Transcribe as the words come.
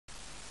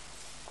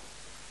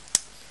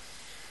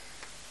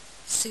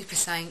Super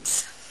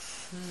saints.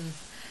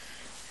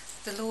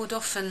 The Lord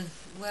often,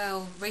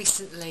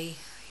 recently,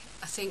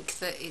 I think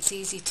that it's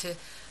easy to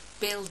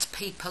build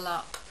people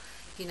up,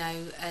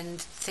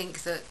 and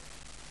think that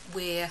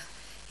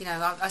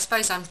I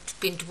suppose I've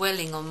been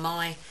dwelling on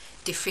my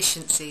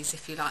deficiencies,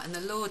 if you like, and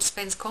the Lord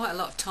spends quite a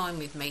lot of time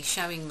with me,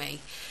 showing me,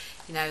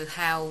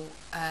 how,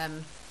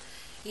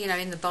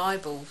 in the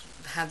Bible,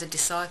 how the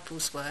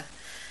disciples were.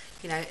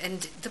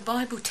 And the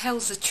Bible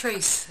tells the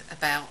truth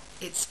about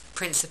its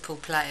principal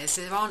players.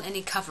 There aren't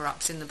any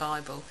cover-ups in the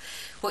Bible.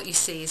 What you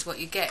see is what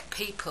you get.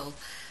 People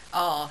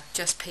are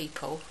just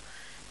people,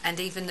 and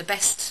even the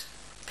best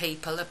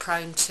people are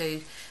prone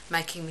to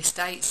making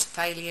mistakes,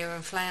 failure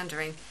and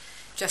floundering,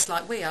 just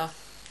like we are.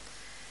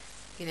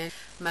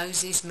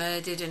 Moses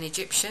murdered an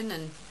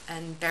Egyptian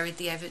and buried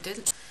the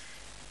evidence.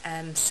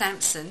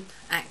 Samson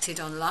acted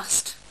on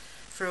lust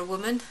for a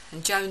woman,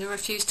 and Jonah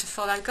refused to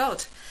follow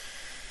God.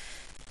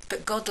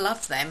 But God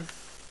loved them,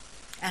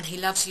 and he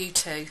loves you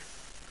too.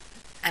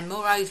 And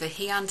moreover,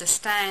 he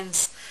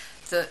understands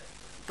that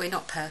we're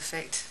not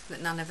perfect,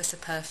 that none of us are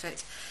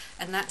perfect,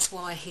 and that's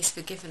why he's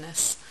forgiven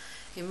us.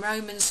 In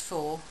Romans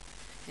 4,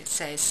 it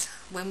says,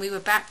 when we were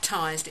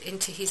baptised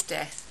into his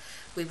death,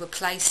 we were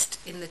placed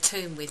in the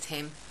tomb with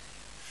him.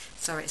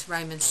 Sorry, it's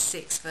Romans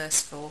 6,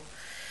 verse 4.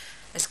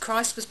 As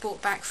Christ was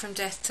brought back from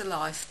death to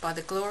life by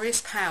the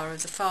glorious power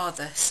of the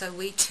Father, so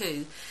we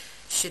too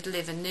should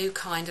live a new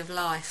kind of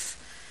life.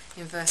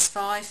 In verse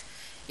 5,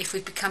 if we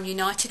become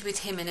united with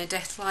him in a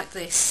death like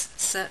this,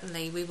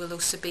 certainly we will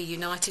also be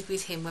united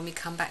with him when we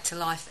come back to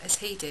life as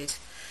he did.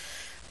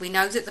 We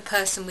know that the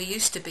person we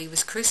used to be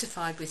was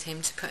crucified with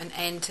him to put an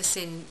end to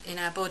sin in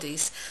our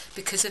bodies.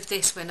 Because of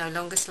this, we're no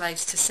longer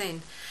slaves to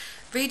sin.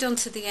 Read on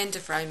to the end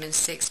of Romans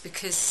 6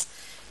 because,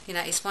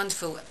 it's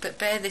wonderful. But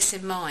bear this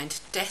in mind.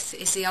 Death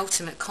is the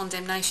ultimate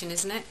condemnation,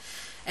 isn't it?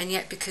 And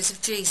yet because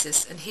of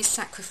Jesus and his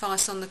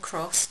sacrifice on the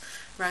cross,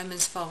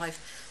 Romans 5,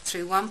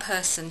 through one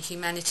person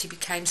humanity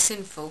became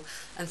sinful,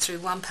 and through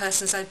one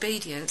person's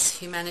obedience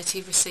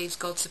humanity receives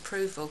God's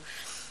approval.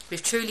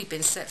 We've truly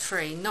been set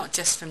free, not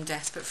just from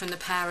death, but from the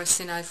power of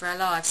sin over our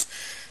lives.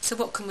 So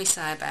what can we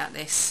say about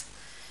this?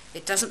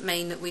 It doesn't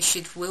mean that we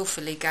should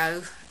willfully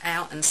go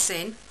out and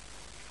sin,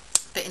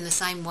 but in the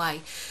same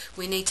way,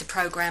 we need to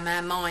program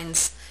our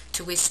minds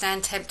to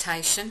withstand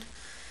temptation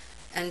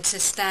and to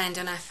stand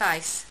on our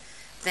faith.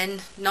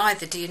 Then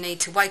neither do you need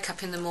to wake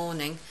up in the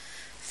morning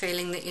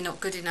feeling that you're not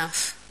good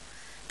enough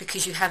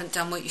because you haven't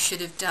done what you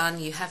should have done,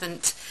 you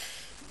haven't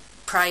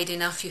prayed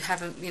enough, you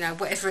haven't,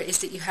 whatever it is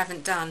that you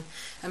haven't done.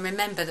 And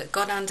remember that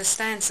God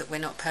understands that we're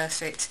not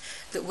perfect,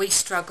 that we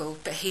struggle,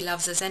 but he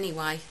loves us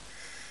anyway.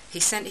 He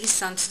sent his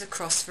son to the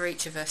cross for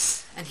each of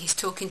us, and he's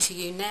talking to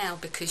you now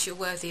because you're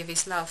worthy of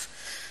his love.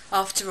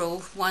 After all,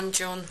 1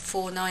 John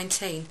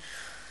 4:19,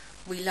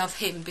 we love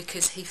him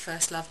because he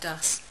first loved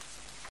us.